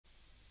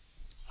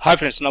Hi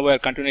friends, now we are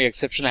continuing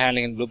exception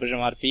handling in BPEH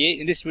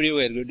RPA. In this video,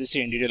 we are going to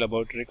see in detail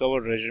about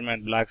recovered resume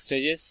and black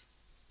stages.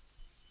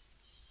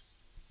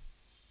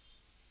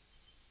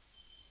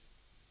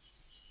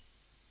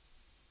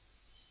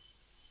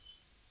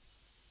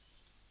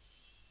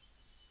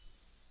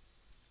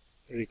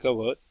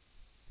 Recovered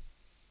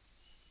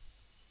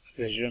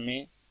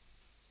resume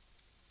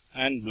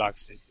and black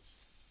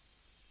stages.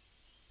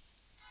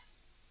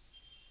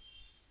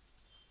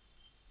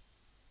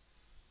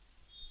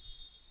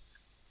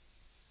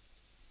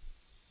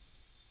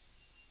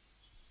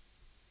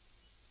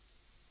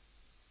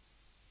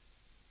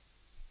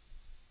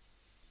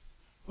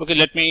 Okay,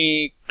 let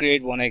me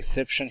create one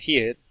exception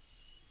here.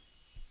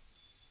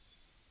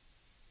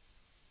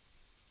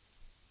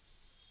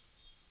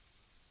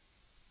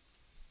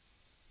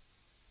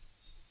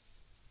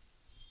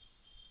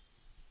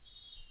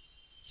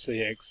 So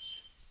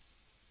X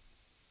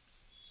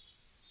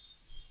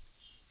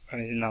and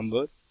a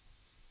number.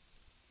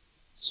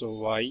 So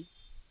Y.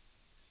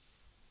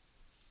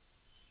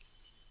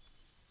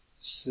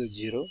 So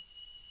 0.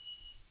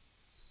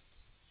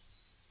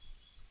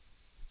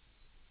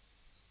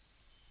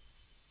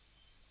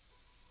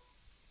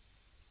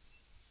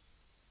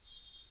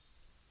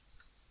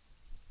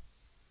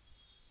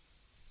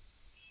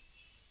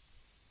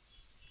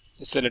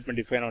 So let me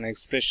define one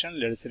expression.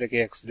 Let us say like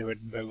X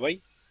divided by Y.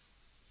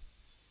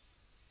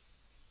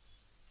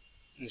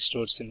 And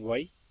stores in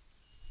Y.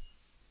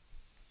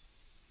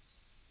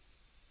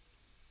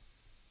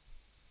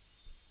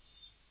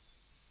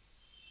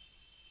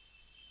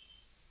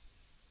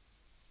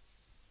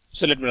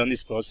 So let me run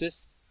this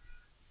process.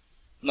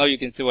 Now you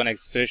can see one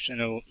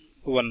expression,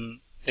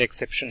 one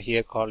exception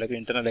here called like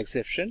internal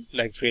exception,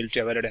 like failed to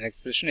evaluate an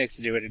expression X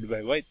divided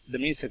by Y, the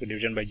mean square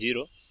division by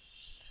 0.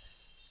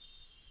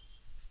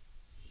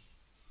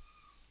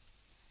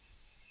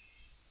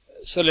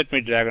 So let me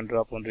drag and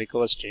drop on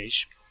recover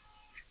stage.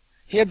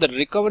 Here the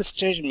recover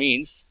stage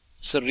means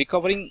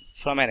recovering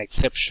from an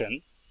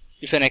exception.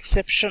 If an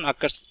exception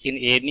occurs in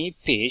any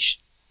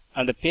page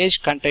and the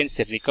page contains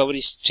a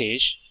recovery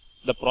stage,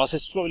 the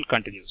process flow will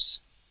continue.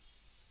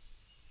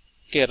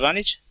 Okay, run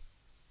it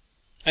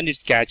and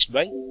it's catched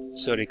by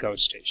recover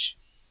stage.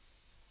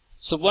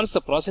 So once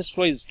the process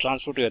flow is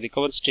transferred to a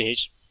recover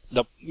stage,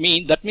 that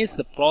means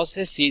the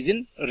process is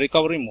in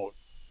recovery mode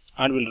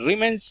and will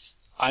remain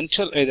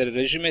until either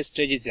resume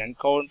stage is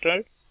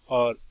encountered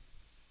or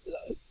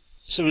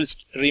will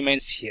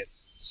remains here.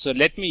 So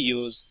let me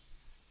use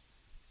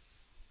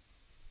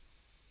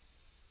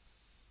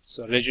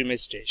resume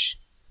stage.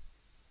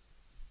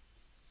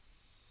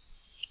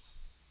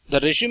 The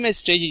resume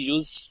stage is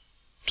used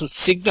to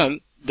signal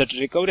that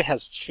recovery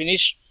has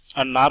finished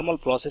and normal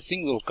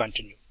processing will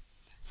continue.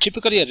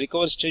 Typically, a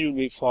recovery stage will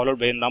be followed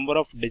by a number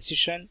of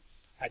decision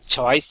and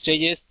choice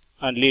stages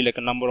and leave like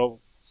a number of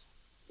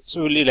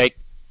really like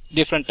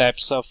different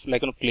types of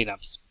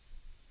cleanups.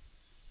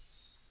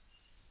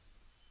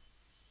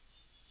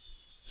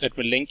 Let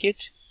me link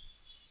it.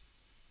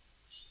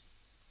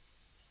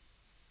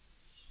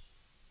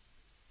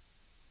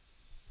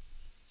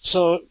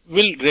 So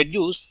we'll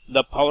reduce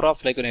the power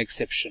of an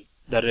exception.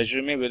 The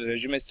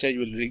resume stage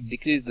will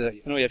decrease the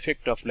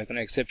effect of an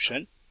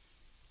exception.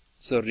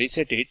 So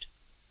reset it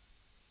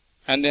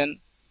and then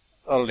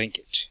I'll link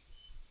it.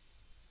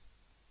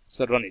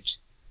 So run it.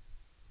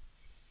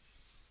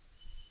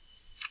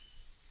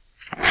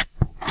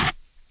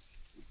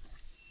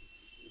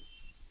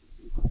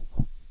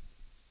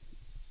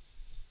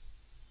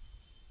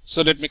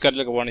 So let me cut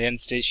one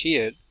end stage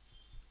here.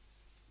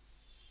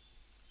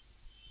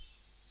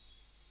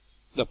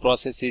 The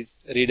process is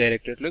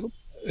redirected to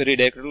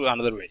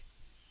another way.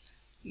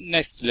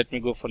 Next, let me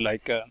go for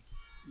a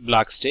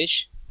black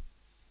stage.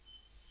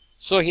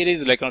 So here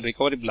is a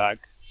recovery black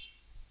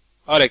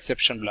or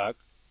exception black.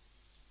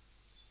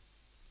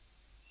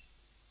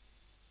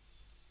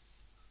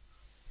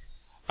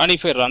 And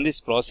if I run this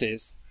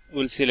process,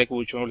 we'll see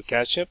which one will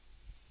catch up.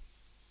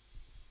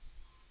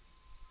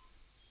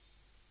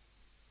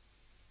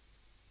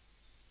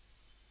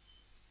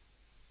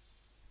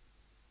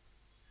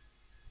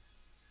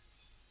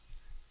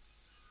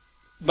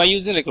 By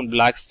using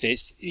black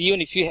stage, even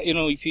if you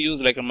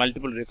use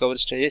multiple recovery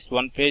stages,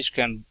 one page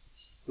can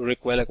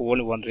require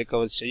only one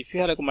recovery stage. If you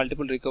have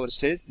multiple recovery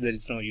stages, there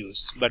is no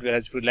use. But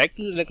whereas if you like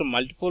to use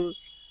multiple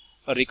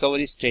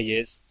recovery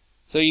stages,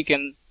 so you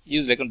can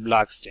use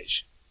black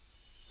stage.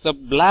 The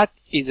black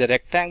is a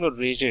rectangular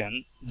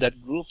region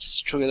that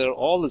groups together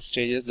all the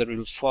stages that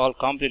will fall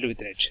completely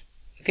within it.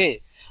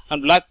 Okay,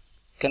 and black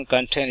can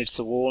contain its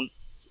own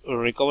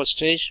recovery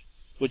stage,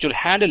 which will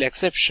handle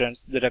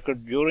exceptions that occur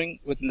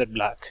within the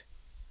black.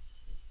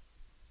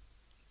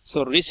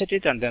 So reset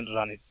it and then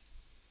run it.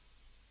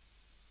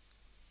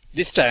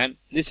 This time,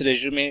 this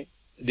resume,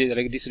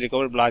 this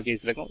recovery block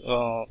is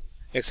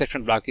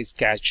exception block is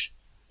catch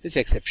this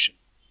exception.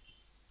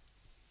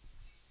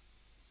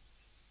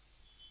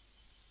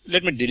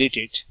 Let me delete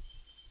it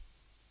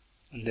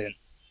and then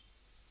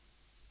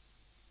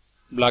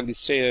block this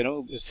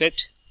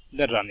set,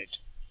 then run it.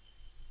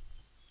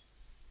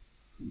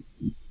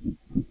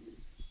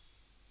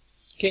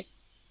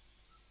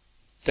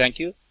 Thank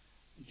you.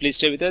 Please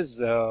stay with us.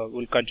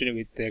 We'll continue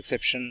with the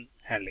exception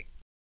handling.